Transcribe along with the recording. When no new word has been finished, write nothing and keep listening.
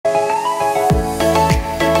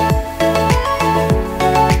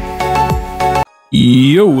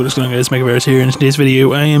Yo, what is going on, guys? MikeyViRuZz here. In today's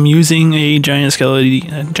video, I am using a giant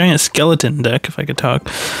skeleton deck, if I could talk.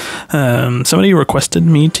 Somebody requested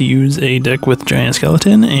me to use a deck with giant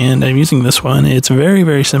skeleton, and I'm using this one. It's very,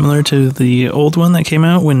 very similar to the old one that came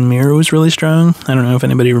out when Mirror was really strong. I don't know if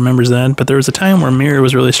anybody remembers that, but there was a time where Mirror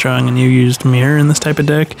was really strong, and you used Mirror in this type of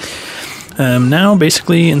deck. Now,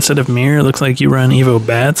 basically, instead of Mirror, it looks like you run Evo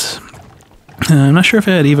Bats. I'm not sure if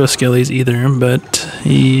I had Evo Skellies either, but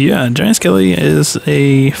yeah, Giant Skelly is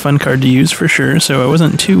a fun card to use for sure, so I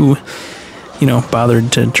wasn't too,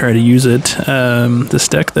 bothered to try to use it. This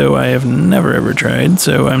deck, though, I have never ever tried,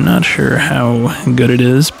 so I'm not sure how good it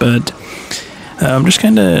is, but I'm just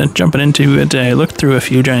kind of jumping into it. I looked through a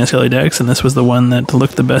few Giant Skelly decks, and this was the one that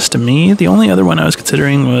looked the best to me. The only other one I was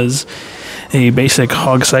considering was a basic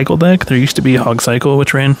Hog Cycle deck. There used to be a Hog Cycle,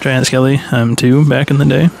 which ran Giant Skelly, too, back in the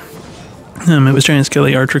day. It was Giant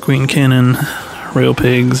Skelly, Archer Queen Cannon, Royal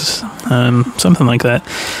Pigs, something like that.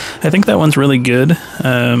 I think that one's really good.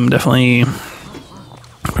 Definitely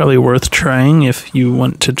probably worth trying if you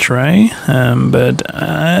want to try, but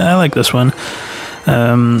I like this one.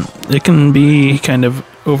 It can be kind of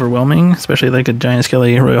overwhelming, especially like a Giant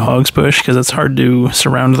Skelly Royal Hogs push, because it's hard to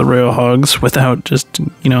surround the Royal Hogs without just,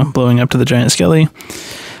 blowing up to the Giant Skelly.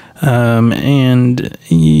 And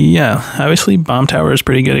yeah, obviously Bomb Tower is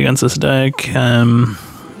pretty good against this deck, and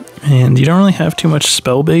you don't really have too much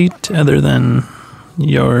spell bait other than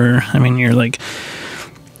you're like,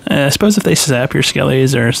 I suppose if they sap your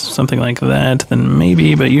Skellies or something like that, then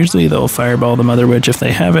maybe, but usually they'll Fireball the Mother Witch if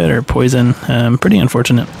they have it, or Poison. Pretty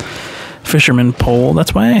unfortunate. Fisherman Pole,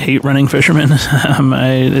 that's why I hate running Fisherman.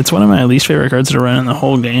 It's one of my least favorite cards to run in the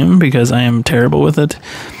whole game, because I am terrible with it.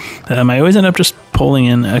 I always end up just pulling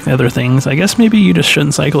in other things. I guess maybe you just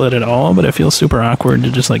shouldn't cycle it at all, but it feels super awkward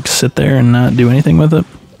to just like sit there and not do anything with it.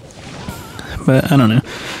 But I don't know.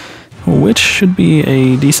 Which should be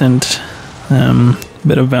a decent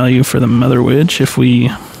bit of value for the Mother Witch if we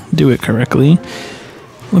do it correctly.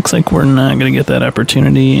 Looks like we're not going to get that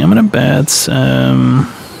opportunity. I'm going to Bats and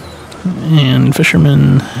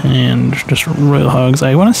Fisherman and just Royal Hogs.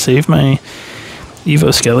 I want to save my Evo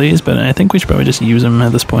Skellies, but I think we should probably just use them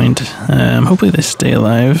at this point. Hopefully they stay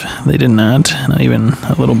alive. They did not even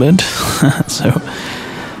a little bit, so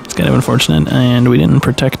it's kind of unfortunate. And we didn't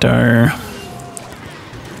protect our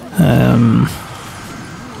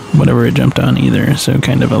whatever it jumped on either, so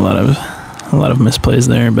kind of a lot of misplays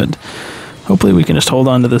there. But hopefully we can just hold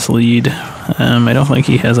on to this lead. I don't think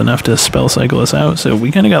he has enough to spell cycle us out, so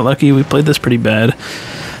we kind of got lucky. We played this pretty bad,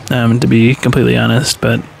 to be completely honest,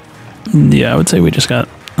 but yeah, I would say we just got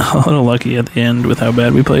a little lucky at the end with how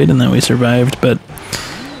bad we played and that we survived, but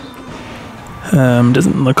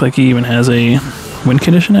doesn't look like he even has a win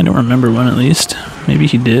condition. I don't remember one, at least. Maybe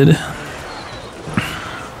he did.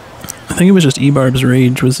 I think it was just E-Barb's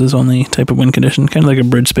Rage was his only type of win condition, kind of like a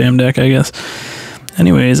bridge spam deck, I guess.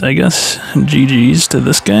 Anyways, I guess GG's to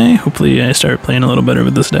this guy. Hopefully I start playing a little better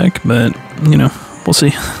with this deck, but, we'll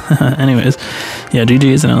see. Anyways, yeah,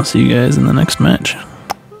 GG's, and I'll see you guys in the next match.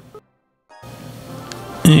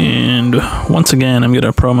 And once again, I'm going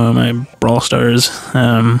to promo my Brawl Stars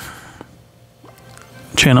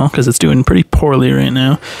channel, because it's doing pretty poorly right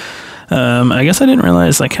now. I guess I didn't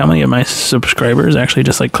realize how many of my subscribers actually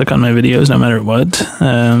just click on my videos no matter what,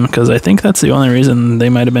 because I think that's the only reason they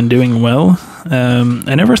might have been doing well.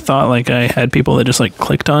 I never thought I had people that just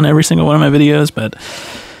clicked on every single one of my videos, but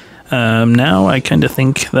now I kind of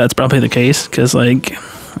think that's probably the case, because I've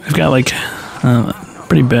got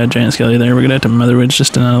pretty bad Giant Skelly there. We're gonna have to Mother Witch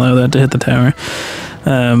just to not allow that to hit the tower.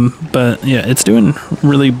 But yeah, it's doing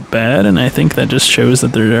really bad, and I think that just shows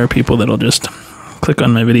that there are people that'll just click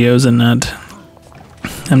on my videos and not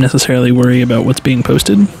unnecessarily worry about what's being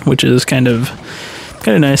posted, which is kind of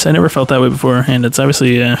nice. I never felt that way before, and it's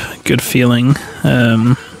obviously a good feeling.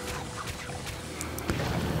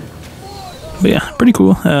 But yeah, pretty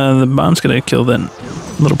cool. The bomb's gonna kill that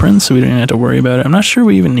little prince, so we don't even have to worry about it. I'm not sure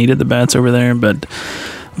we even needed the bats over there, but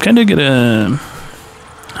I'm kind of gonna,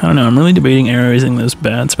 I don't know, I'm really debating arrow-raising those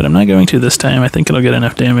bats, but I'm not going to this time. I think it'll get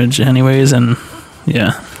enough damage anyways, and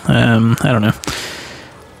yeah, I don't know.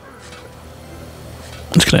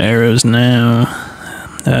 I'm just gonna arrows now.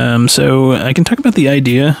 So I can talk about the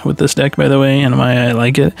idea with this deck, by the way, and why I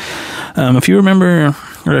like it. If you remember,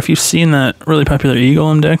 or if you've seen that really popular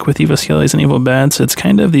Eagle deck with Evo Skellies and Evo Bats, it's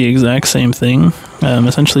kind of the exact same thing.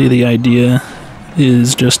 Essentially, the idea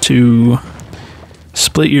is just to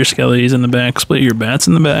split your Skellies in the back, split your Bats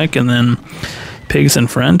in the back, and then Pigs in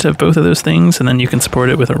front of both of those things, and then you can support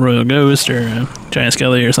it with a Royal Ghost or a Giant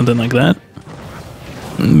Skelly or something like that.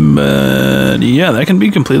 But yeah, that can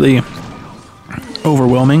be completely overwhelming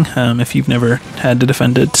overwhelming. If you've never had to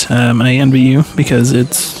defend it, I envy you, because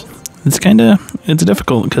it's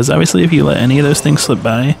difficult, because obviously if you let any of those things slip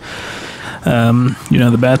by, you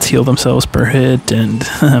know, the bats heal themselves per hit, and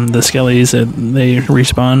the skellies, they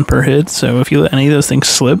respawn per hit. So if you let any of those things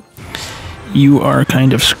slip, you are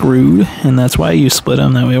kind of screwed, and that's why you split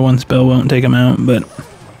them. That way one spell won't take them out. But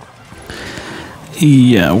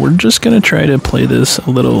yeah, we're just gonna try to play this a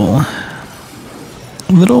little,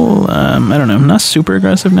 I don't know, not super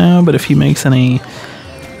aggressive now, but if he makes any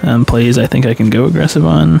plays I think I can go aggressive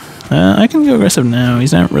on, I can go aggressive now.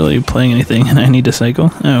 He's not really playing anything, and I need to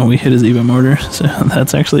cycle. Oh, we hit his Evo Mortar, so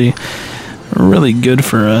that's actually really good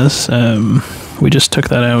for us. We just took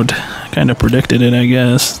that out, kind of predicted it, I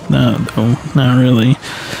guess. No, not really.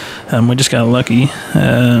 We just got lucky.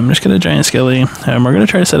 Just get a giant skelly. We're going to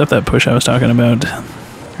try to set up that push I was talking about.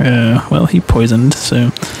 Well, he poisoned, so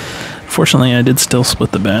fortunately I did still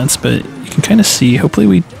split the bats, but you can kind of see, hopefully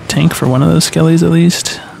we tank for one of those skellies at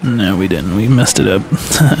least. No, we didn't. We messed it up.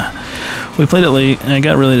 We played it late, and I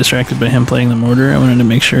got really distracted by him playing the mortar. I wanted to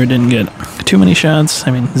make sure I didn't get too many shots.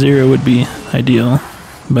 I mean, 0 would be ideal,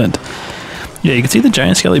 but yeah, you can see the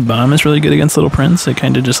giant skelly bomb is really good against Little Prince. It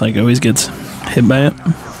kind of just like always gets hit by it,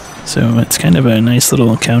 so it's kind of a nice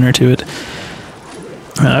little counter to it.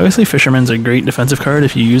 Obviously, Fisherman's a great defensive card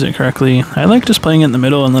if you use it correctly. I like just playing it in the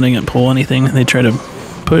middle and letting it pull anything they try to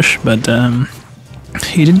push, but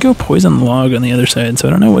he did go Poison Log on the other side, so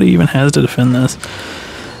I don't know what he even has to defend this.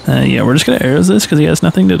 Yeah, we're just going to arrows this because he has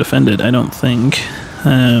nothing to defend it, I don't think.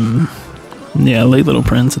 Yeah, late Little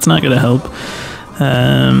Prince, it's not going to help.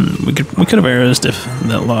 We could have arrows if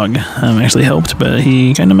that log actually helped, but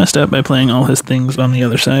he kind of messed up by playing all his things on the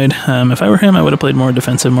other side. If I were him, I would have played more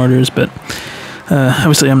defensive mortars, but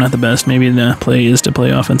obviously I'm not the best. Maybe the play is to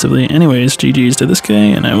play offensively. Anyways, GG's to this guy,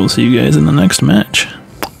 and I will see you guys in the next match.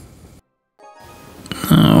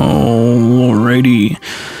 Alrighty.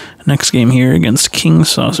 Next game here against King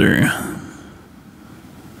Saucer.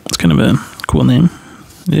 It's kind of a cool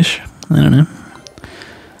name-ish. I don't know.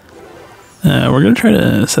 We're going to try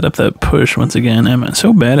to set up that push once again. I'm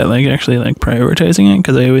so bad at actually prioritizing it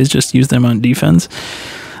because I always just use them on defense.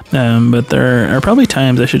 But there are probably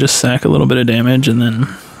times I should just sack a little bit of damage and then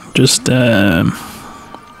just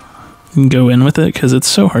go in with it, because it's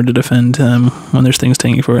so hard to defend when there's things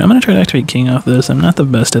tanking for it. I'm going to try to activate King off this. I'm not the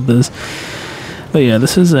best at this. But yeah,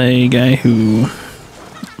 this is a guy who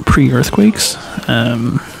pre-earthquakes.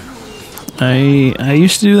 I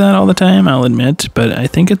used to do that all the time, I'll admit, but I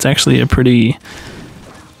think it's actually a pretty,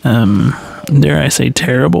 dare I say,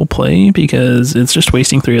 terrible play, because it's just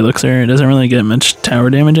wasting 3 elixir. It doesn't really get much tower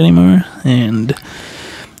damage anymore, and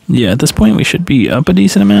yeah, at this point we should be up a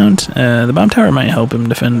decent amount. The bomb tower might help him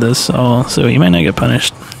defend this all, so he might not get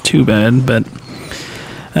punished too bad, but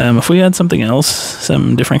if we had something else,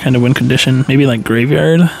 some different kind of win condition, maybe like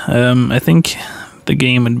Graveyard, I think the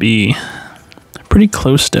game would be pretty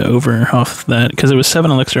close to over off that, because it was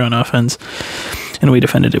 7 elixir on offense, and we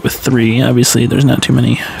defended it with 3. Obviously, there's not too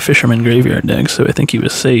many Fisherman Graveyard decks, so I think he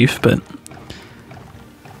was safe, but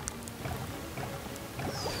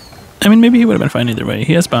I mean, maybe he would have been fine either way.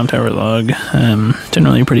 He has Bomb Tower Log,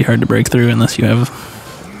 generally pretty hard to break through unless you have,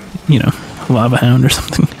 you know, Lava Hound or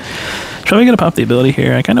something. Probably gonna pop the ability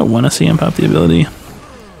here. I kind of want to see him pop the ability.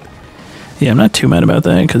 Yeah, I'm not too mad about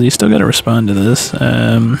that, because he's still got to respond to this.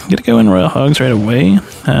 I'm going to go in Royal Hogs right away.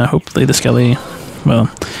 Hopefully the Skelly, well,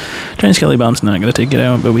 Giant Skelly Bomb's not going to take it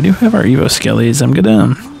out, but we do have our Evo Skellies. I'm going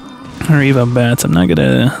to, our Evo Bats, I'm not going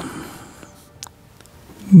to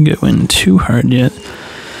go in too hard yet.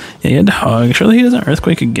 Yeah, he had Hog. Surely he doesn't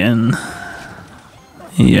Earthquake again.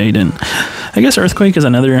 Yeah, he didn't. I guess Earthquake is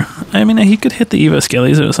another, I mean, he could hit the Evo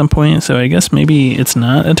Skellies at some point, so I guess maybe it's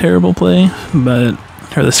not a terrible play, but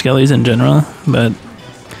or the Skellies in general, but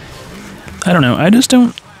I don't know. I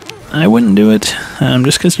wouldn't do it,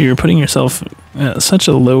 just because you're putting yourself at such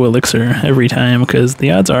a low elixir every time, because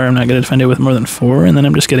the odds are I'm not going to defend it with more than 4, and then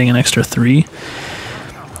I'm just getting an extra 3.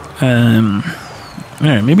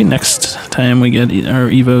 Alright, maybe next time we get our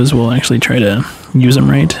Evos, we'll actually try to use them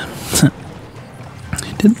right.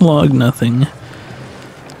 He did log nothing.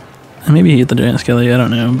 And maybe he hit the Giant Skelly, I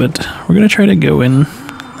don't know, but we're going to try to go in.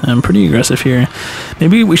 I'm pretty aggressive here.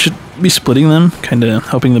 Maybe we should be splitting them, kind of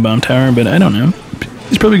helping the bomb tower, but I don't know.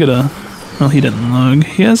 He's probably gonna, well, he didn't log.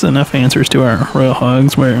 He has enough answers to our Royal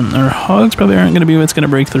Hogs, where our Hogs probably aren't going to be what's going to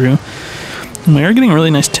break through. And we are getting really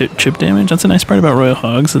nice chip damage. That's a nice part about Royal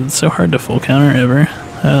Hogs. It's so hard to full counter ever.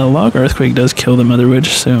 Log Earthquake does kill the Mother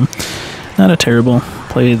Witch, so not a terrible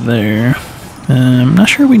play there. I'm not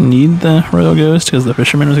sure we need the Royal Ghost, because the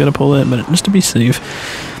Fisherman was going to pull it, but just to be safe.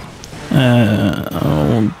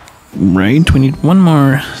 Oh right. We need one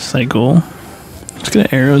more cycle. Let's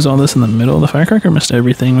get arrows, all this in the middle. The firecracker missed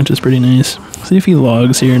everything, which is pretty nice. See if he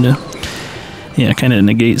logs here to, yeah, kind of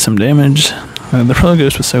negate some damage. The Royale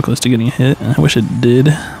Ghost was so close to getting hit. I wish it did.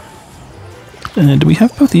 Do we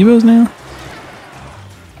have both Evos now?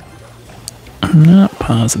 I'm not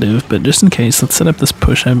positive, but just in case, let's set up this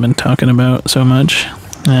push I've been talking about so much.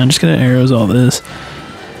 Just get arrows, all this.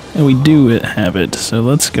 And we do have it, so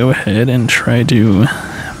let's go ahead and try to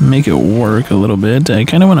make it work a little bit. I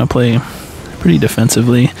kind of want to play pretty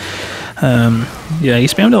defensively. Yeah, he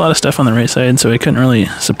spammed a lot of stuff on the right side, so I couldn't really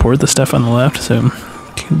support the stuff on the left, so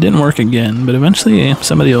it didn't work again. But eventually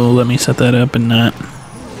somebody will let me set that up and not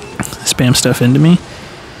spam stuff into me.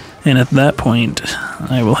 And at that point,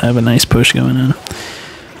 I will have a nice push going on.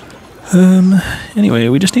 Anyway,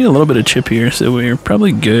 we just need a little bit of chip here, so we're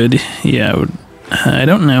probably good. Yeah, I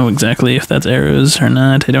don't know exactly if that's arrows or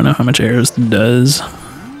not. I don't know how much arrows does.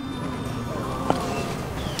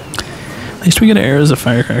 At least we get arrows of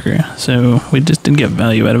firecracker, so we just did get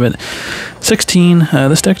value out of it. 16,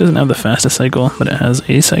 this deck doesn't have the fastest cycle, but it has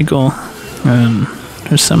a cycle.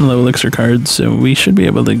 There's some low elixir cards, so we should be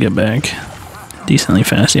able to get back decently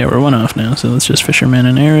fast. Yeah, we're one off now, so let's just fisherman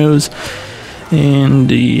and arrows. And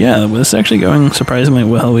yeah, this is actually going surprisingly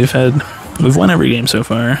well. We've won every game so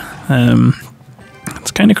far. It's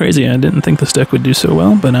kind of crazy. I didn't think this deck would do so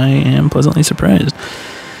well, but I am pleasantly surprised.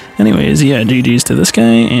 Anyways, yeah, GG's to this guy,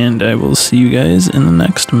 and I will see you guys in the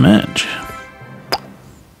next match.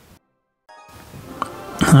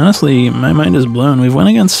 Honestly, my mind is blown. We've went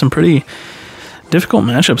against some pretty difficult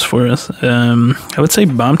matchups for us. I would say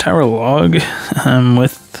Bomb Tower Log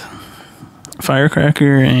with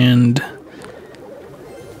Firecracker and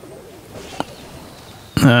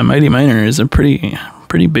Mighty Miner is a pretty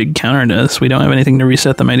big counter to us. We don't have anything to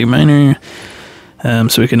reset the Mighty Miner.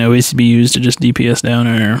 So it can always be used to just DPS down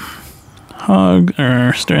our hog,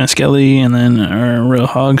 our Skelly, and then our real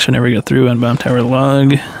hog should never get through on Bomb Tower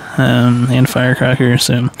Log, and Firecracker,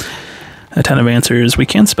 so a ton of answers. We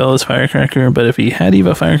can't spell his Firecracker, but if he had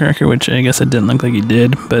Evo Firecracker, which I guess it didn't look like he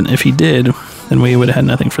did, but if he did, then we would have had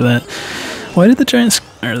nothing for that. Why did not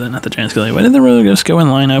the Giant Skelly, why did the Royale Ghost go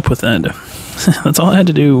and line up with that? That's all I had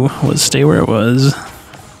to do was stay where it was.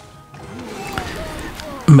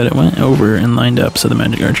 But it went over and lined up so the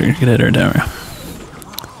Magic Archer could hit our tower.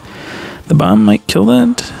 The bomb might kill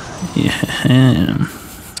that? Yeah.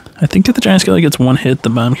 I think if the Giant Skelly gets one hit, the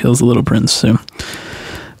bomb kills the Little Prince, so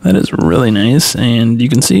that is really nice. And you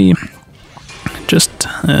can see just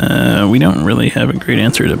we don't really have a great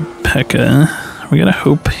answer to P.E.K.K.A. We gotta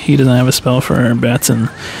hope he doesn't have a spell for our bats and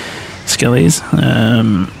Skellies.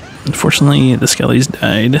 Unfortunately, the Skellies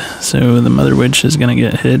died, so the Mother Witch is gonna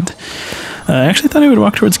get hit. I actually thought he would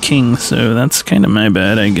walk towards King, so that's kind of my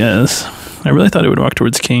bad, I guess. I really thought he would walk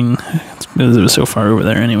towards King, because it was so far over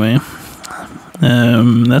there anyway.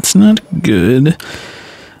 That's not good,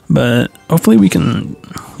 but hopefully we can,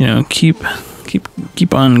 you know, keep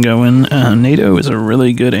on going. NATO is a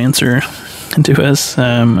really good answer to us.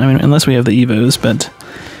 I mean, unless we have the Evos, but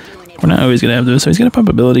we're not always gonna have those, so he's gonna pump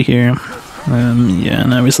ability here. Yeah,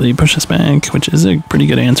 and obviously push us back, which is a pretty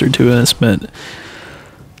good answer to us, but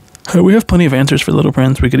we have plenty of answers for Little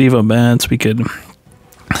Prince. We could Evo Bats, we could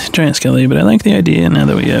Giant Skelly, but I like the idea now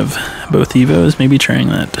that we have both Evos, maybe trying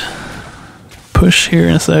that push here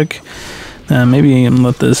in a sec. Maybe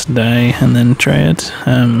let this die and then try it,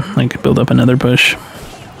 like build up another push.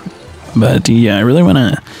 But yeah, I really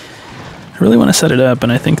want to set it up,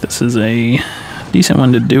 and I think this is a decent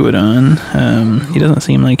one to do it on. He doesn't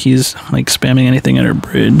seem like he's like spamming anything at our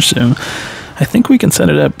bridge, so I think we can set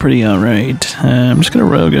it up pretty alright. I'm just going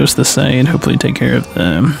to Royale Ghost this side, hopefully take care of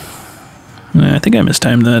the... I think I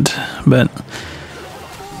mistimed that, but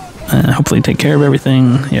hopefully take care of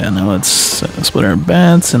everything. Yeah, now let's split our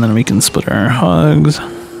bats, and then we can split our hogs.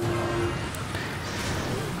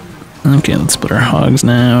 Okay, let's split our hogs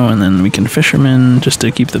now, and then we can fisherman just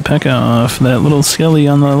to keep the P.E.K.K.A. off. That little Skelly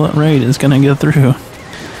on the right is going to get through.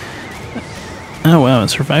 Oh wow, it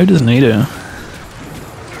survived his NATO.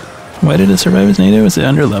 Why did it survive as NATO? Is it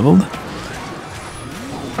under-leveled?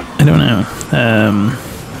 I don't know.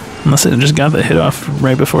 Unless it just got the hit off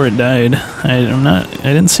right before it died. I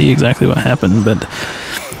didn't see exactly what happened, but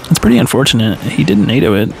it's pretty unfortunate. He didn't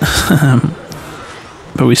NATO it.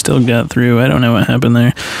 But we still got through. I don't know what happened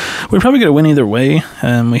there. We're probably going to win either way.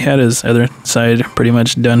 We had his other side pretty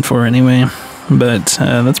much done for anyway. But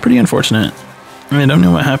that's pretty unfortunate. I don't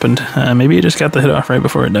know what happened. Maybe it just got the hit off right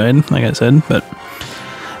before it died, like I said, but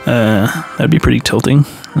that'd be pretty tilting.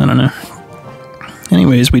 I don't know.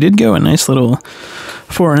 Anyways, we did go a nice little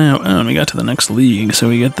 4 now. Oh, and we got to the next league, so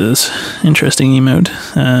we get this interesting emote.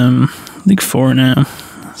 League 4 now.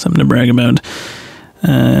 Something to brag about.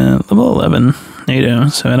 Level 11 NATO,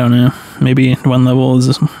 so I don't know. Maybe 1 level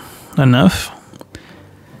is enough?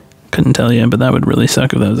 Couldn't tell you, but that would really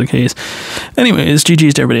suck if that was the case. Anyways,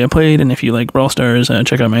 GG's to everybody I played, and if you like Brawl Stars,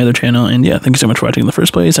 check out my other channel. And yeah, thank you so much for watching in the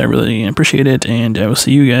first place. I really appreciate it, and I will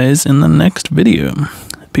see you guys in the next video.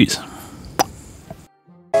 Peace.